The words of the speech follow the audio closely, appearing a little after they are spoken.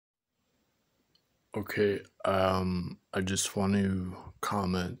Okay, I just want to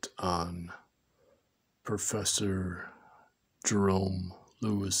comment on Professor Jerome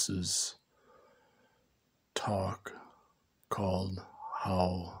Lewis's talk called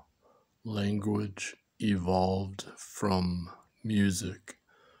How Language Evolved from Music.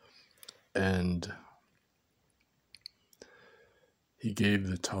 And he gave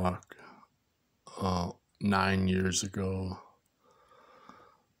the talk 9 years ago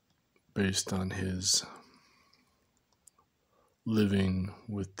based on his living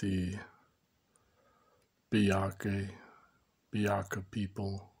with the Biaka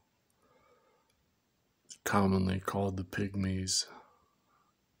people, commonly called the Pygmies,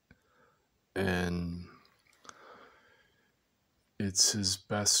 and it's his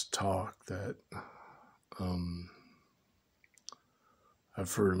best talk that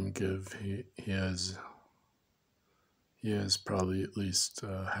I've heard him give. He has probably at least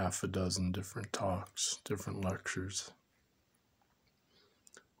half a dozen different talks, different lectures,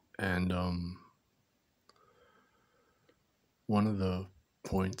 and one of the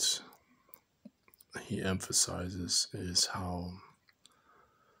points he emphasizes is how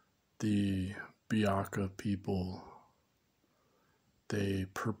the Biaka people, they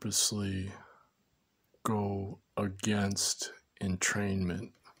purposely go against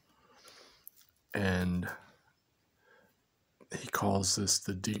entrainment, and he calls this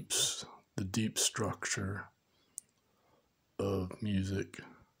the deep structure of music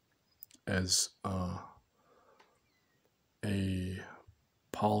as a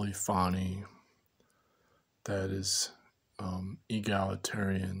polyphony that is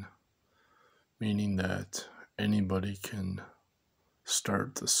egalitarian, meaning that anybody can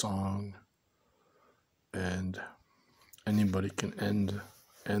start the song and anybody can end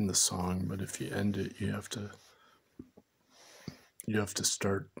the song, but if you end it, you have to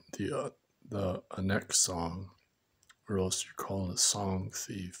start the next song, or else you're called a song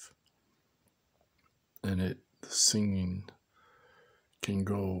thief. And the singing can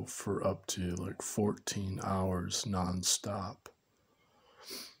go for up to like 14 hours nonstop.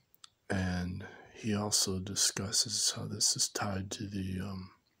 And he also discusses how this is tied to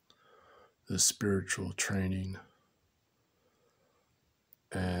the spiritual training.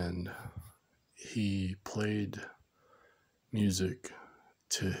 And he played music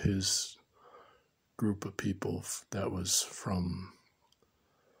to his group of people that was from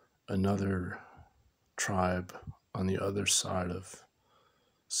another tribe on the other side of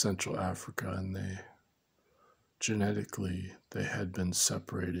Central Africa, and they had been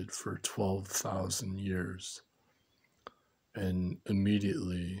separated for 12,000 years, and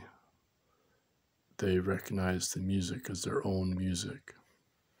immediately they recognized the music as their own music.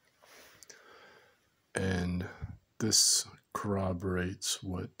 And this corroborates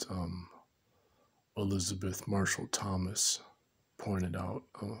what Elizabeth Marshall Thomas pointed out,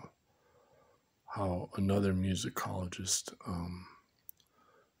 how another musicologist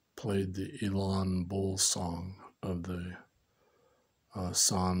played the Elan Bull song of the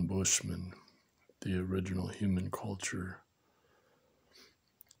San Bushmen, the original human culture,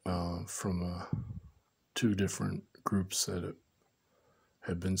 from two different groups that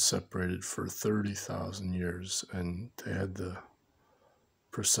had been separated for 30,000 years, and they had the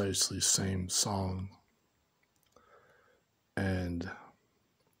precisely same song. And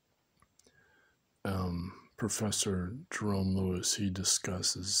Professor Jerome Lewis, he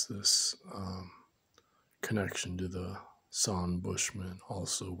discusses this connection to the San Bushmen,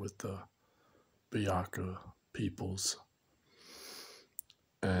 also with the Biaka peoples.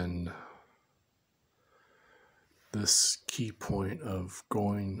 And this key point of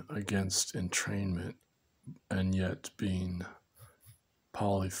going against entrainment and yet being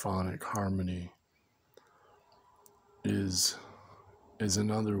polyphonic harmony is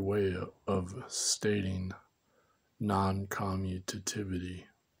another way of stating non-commutativity.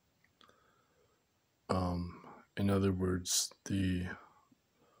 In other words,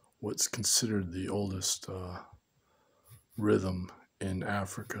 what's considered the oldest rhythm in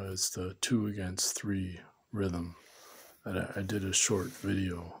Africa is the 2-against-3 rhythm. I did a short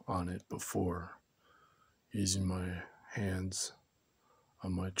video on it before, using my hands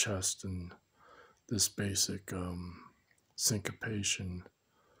on my chest, and this basic syncopation,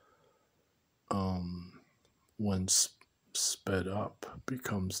 when sped up,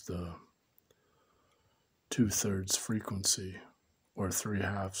 becomes the 2/3 frequency or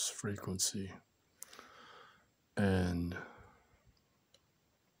 3/2 frequency. And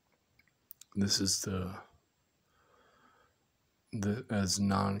this is as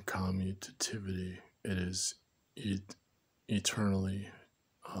non-commutativity, it is eternally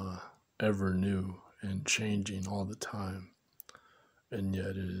ever new and changing all the time, and yet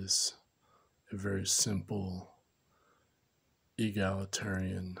it is a very simple,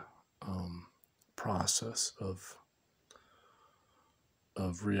 egalitarian process of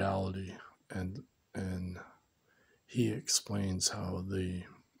reality, and he explains how the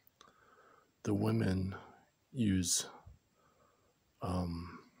women use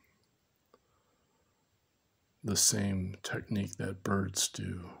the same technique that birds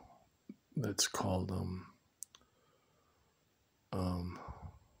do. That's called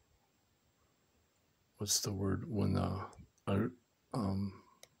what's the word when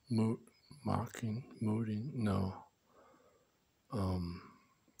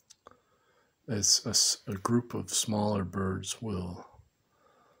as a group of smaller birds will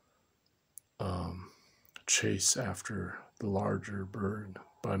chase after the larger bird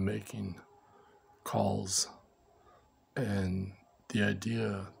by making calls. And the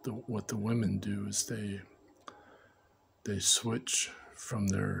idea, what the women do is they switch from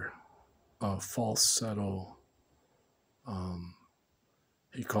their falsetto,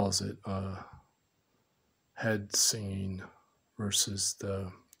 he calls it head singing versus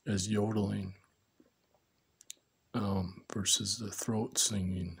as yodeling, versus the throat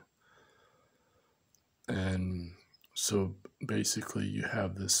singing. And so basically you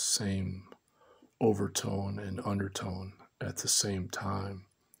have this same overtone and undertone at the same time.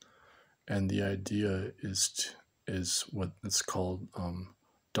 And the idea is what it's called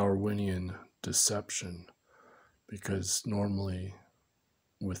Darwinian deception, because normally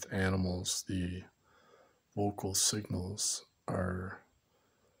with animals the vocal signals are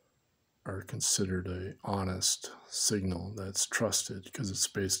considered a honest signal that's trusted because it's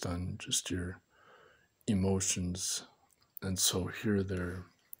based on just your emotions. And so here they're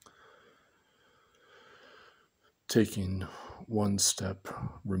taking one step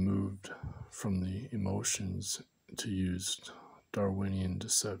removed from the emotions to use Darwinian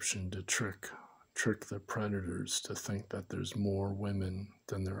deception to trick the predators to think that there's more women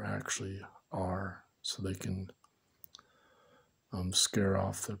than there actually are, so they can scare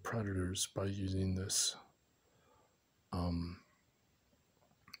off the predators by using this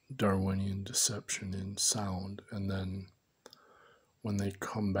Darwinian deception in sound. And then when they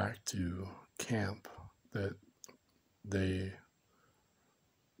come back to camp, that they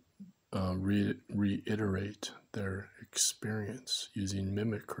reiterate their experience using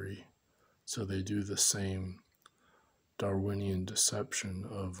mimicry. So they do the same Darwinian deception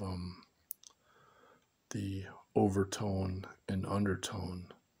of the overtone and undertone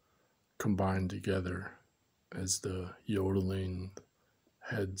combined together as the yodeling,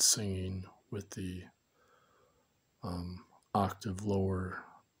 head singing with the octave lower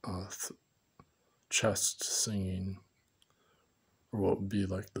chest singing, or what would be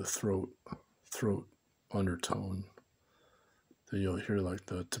like the throat undertone that you'll hear like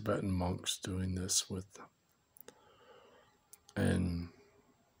the Tibetan monks doing this with. And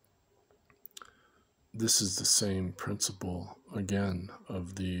this is the same principle again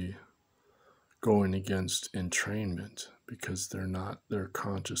of the going against entrainment, because they're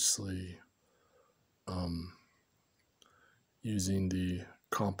consciously using the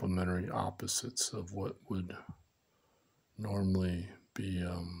complementary opposites of what would normally be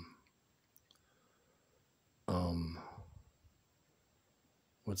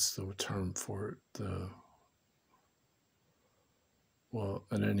what's the term for it? Well,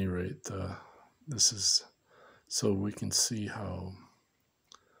 at any rate, this is so we can see how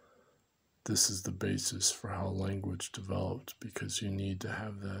this is the basis for how language developed, because you need to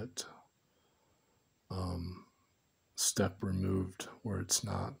have that step removed where it's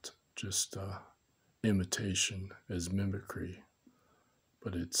not just imitation as mimicry,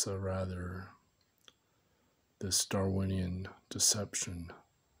 but it's rather this Darwinian deception.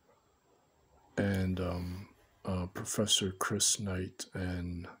 And Professor Chris Knight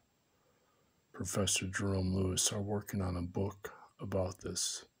and Professor Jerome Lewis are working on a book about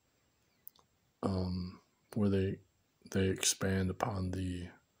this, where they expand upon the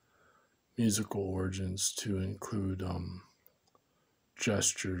musical origins to include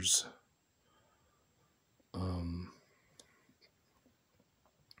gestures,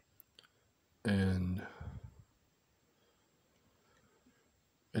 and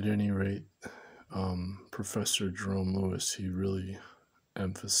at any rate, Professor Jerome Lewis, he really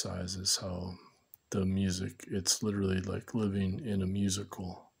emphasizes how the music, it's literally like living in a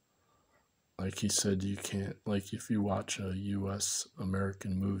musical. Like he said, you can't, like if you watch a US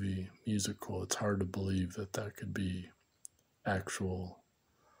American movie musical, it's hard to believe that that could be actual,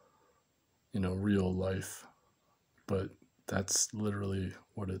 real life. But that's literally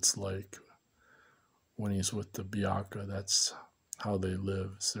what it's like when he's with the Biaka. That's how they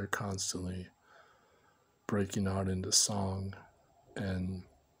live. They're constantly breaking out into song, and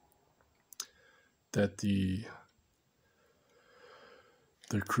that the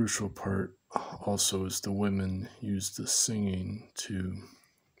crucial part also is the women use the singing to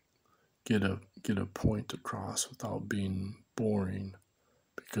get a point across without being boring,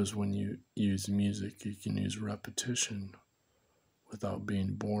 because when you use music you can use repetition without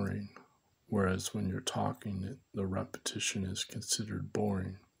being boring, whereas when you're talking the repetition is considered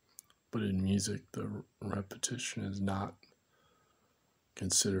boring. But in music the repetition is not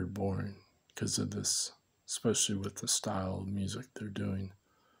considered boring because of this, especially with the style of music they're doing,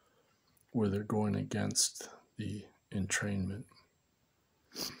 where they're going against the entrainment.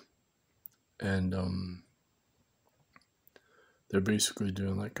 And they're basically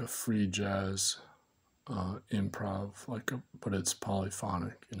doing like a free jazz improv, but it's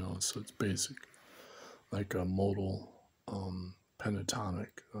polyphonic, so it's basic, like a modal pentatonic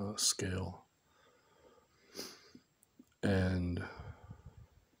scale. And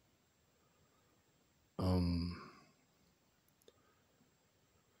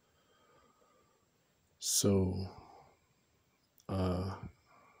so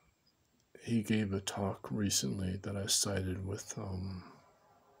he gave a talk recently that I cited with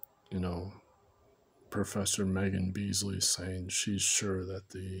Professor Megan Beasley, saying she's sure that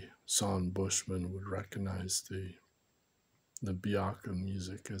the Son Bushmen would recognize the Biaka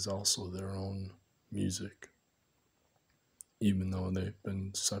music as also their own music, even though they've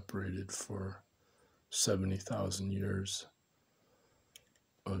been separated for 70,000 years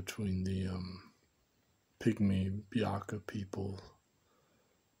between the Pygmy Biaka people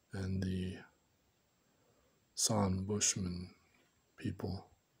and the San Bushman people.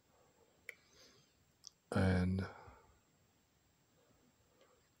 And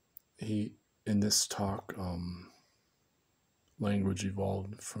he, in this talk, Language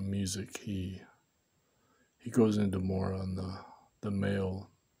Evolved from Music, he goes into more on the male,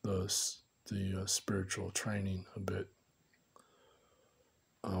 the spiritual training a bit,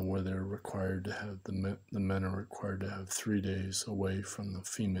 where they're required to have, the men are required to have 3 days away from the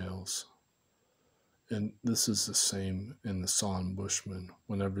females. And this is the same in the San Bushmen.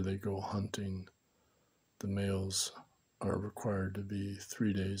 Whenever they go hunting, the males are required to be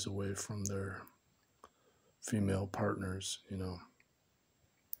 3 days away from their female partners,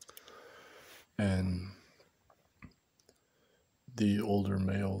 And the older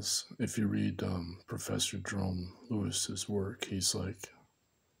males, if you read Professor Jerome Lewis's work, he's like,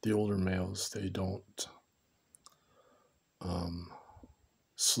 the older males, they don't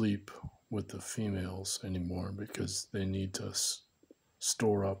sleep with the females anymore because they need to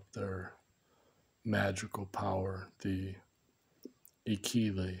store up their magical power. The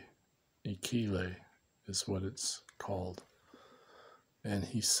Ikile is what it's called. And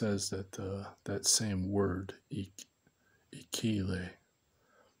he says that that same word, Ikile,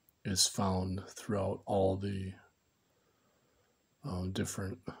 is found throughout all the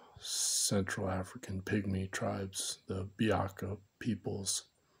different Central African Pygmy tribes, the Biaka peoples,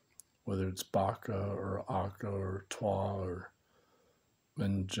 whether it's Baka or Aka or Twa or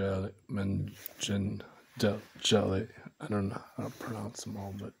Menjele. I don't know how to pronounce them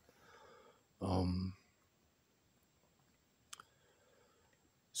all, but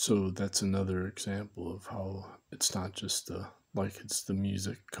so that's another example of how it's not just it's the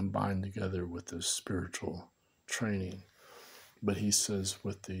music combined together with the spiritual training. But he says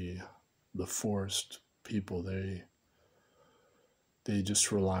with the forest people, they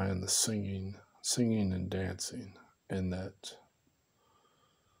just rely on the singing and dancing, and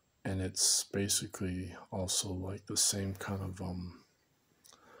it's basically also like the same kind of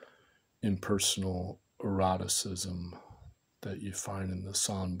impersonal eroticism that you find in the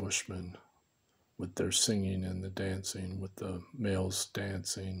San Bushmen, with their singing and the dancing, with the males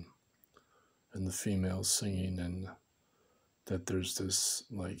dancing and the females singing, and that there's this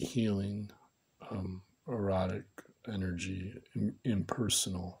like healing, erotic energy,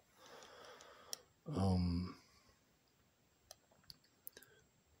 impersonal.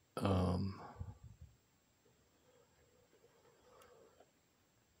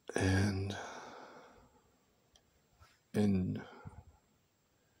 And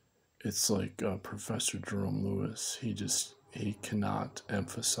it's like Professor Jerome Lewis, he cannot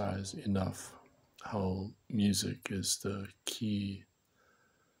emphasize enough how music is the key,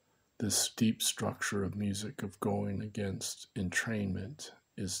 this deep structure of music of going against entrainment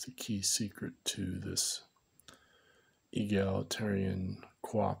is the key secret to this egalitarian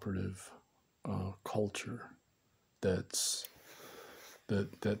cooperative culture that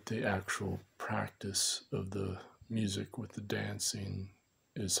the actual practice of the music with the dancing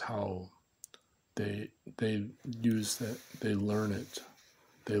is how they use that, they learn it,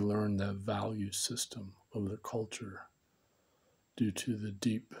 they learn that value system of the culture due to the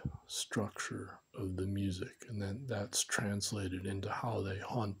deep structure of the music, and then that's translated into how they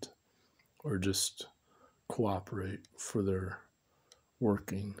hunt or just cooperate for their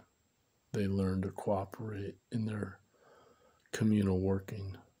working. They learn to cooperate in their communal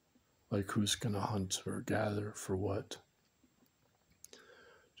working, like who's going to hunt or gather for what,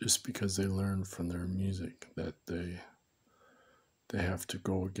 just because they learn from their music that they have to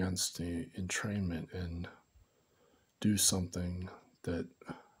go against the entrainment and do something that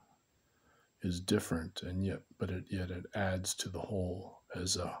is different, and yet it adds to the whole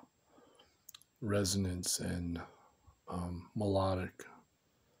as a resonance and melodic,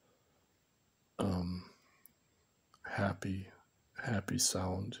 happy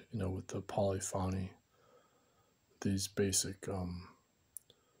sound, with the polyphony, these basic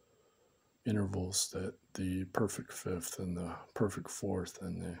intervals, that the perfect fifth and the perfect fourth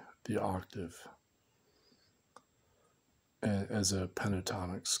and the octave as a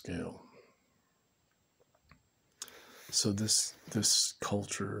pentatonic scale. So this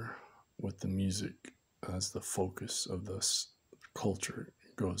culture with the music as the focus of this culture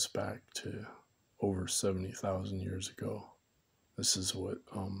goes back to over 70,000 years ago. This is what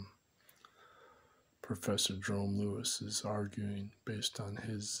Professor Jerome Lewis is arguing based on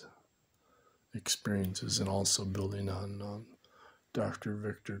his experiences, and also building on Dr.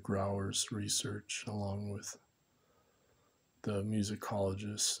 Victor Grauer's research, along with the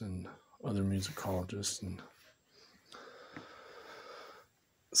musicologists and other musicologists. And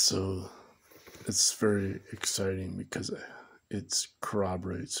so it's very exciting because it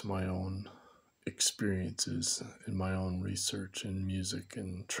corroborates my own experiences and my own research in music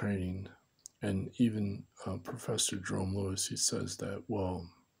and training. And even Professor Jerome Lewis, he says that, well,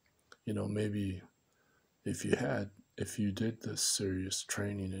 maybe if you did this serious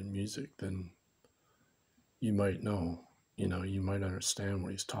training in music, then you might know, you might understand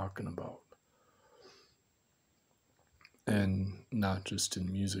what he's talking about. And not just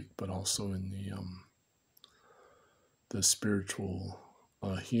in music, but also in the spiritual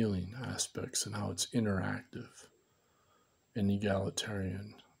healing aspects, and how it's interactive and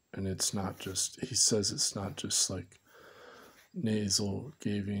egalitarian. And it's not just, he says it's not just like nasal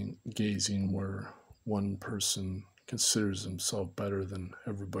gazing where one person considers himself better than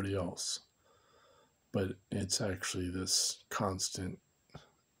everybody else, but it's actually this constant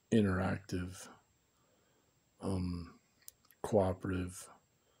interactive, cooperative,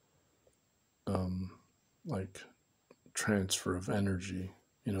 like transfer of energy,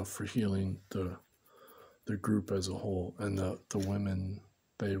 for healing the group as a whole. And the women,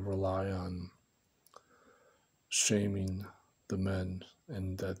 they rely on shaming the men,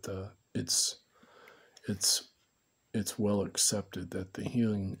 and that it's well accepted that the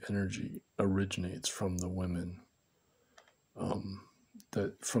healing energy originates from the women,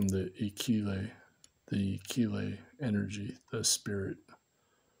 that from the Ikile energy, the spirit,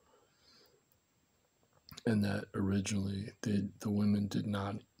 and that originally the women did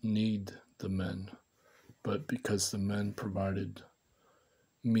not need the men, but because the men provided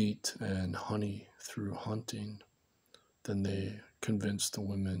meat and honey through hunting, then they convinced the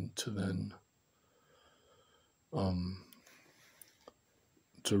women to then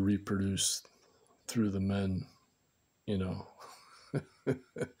to reproduce through the men,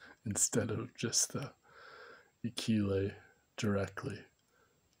 instead of just the Ikile directly,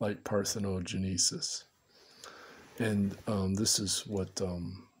 like parthenogenesis. And this is what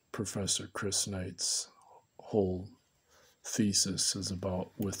Professor Chris Knight's whole thesis is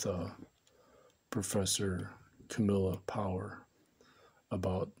about, with Professor Camilla Power,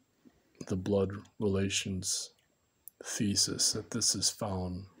 about the blood relations thesis, that this is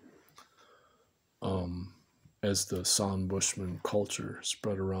found as the San Bushman culture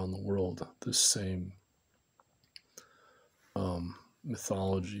spread around the world, this same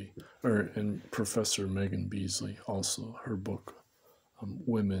mythology. And Professor Megan Beasley, also, her book,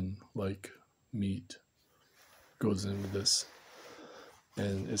 Women Like Meat, goes into this.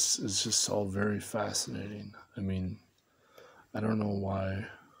 And it's just all very fascinating. I mean, I don't know why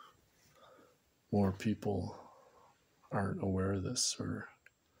more people aren't aware of this or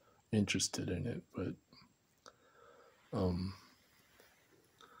interested in it, but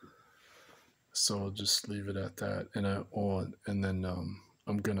so I'll just leave it at that. And then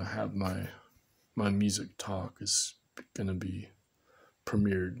I'm gonna have my music talk is gonna be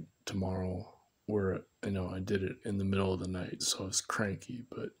premiered tomorrow where, you know, I did it in the middle of the night, so I was cranky,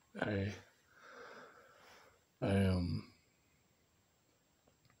 but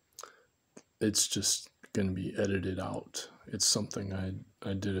it's just going to be edited out. It's something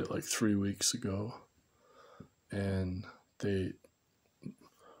I did it like 3 weeks ago, and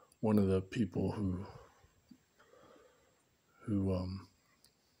one of the people who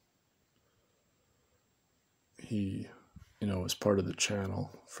he, you know, was part of the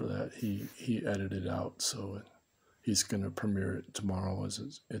channel for that, he edited out, so he's going to premiere it tomorrow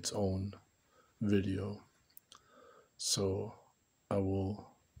as its own video. So I will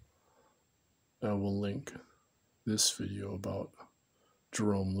link this video about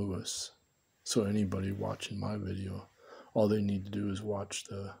Jerome Lewis. So anybody watching my video, all they need to do is watch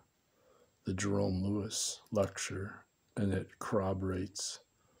the Jerome Lewis lecture, and it corroborates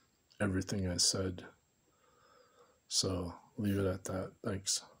everything I said. So leave it at that.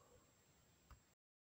 Thanks.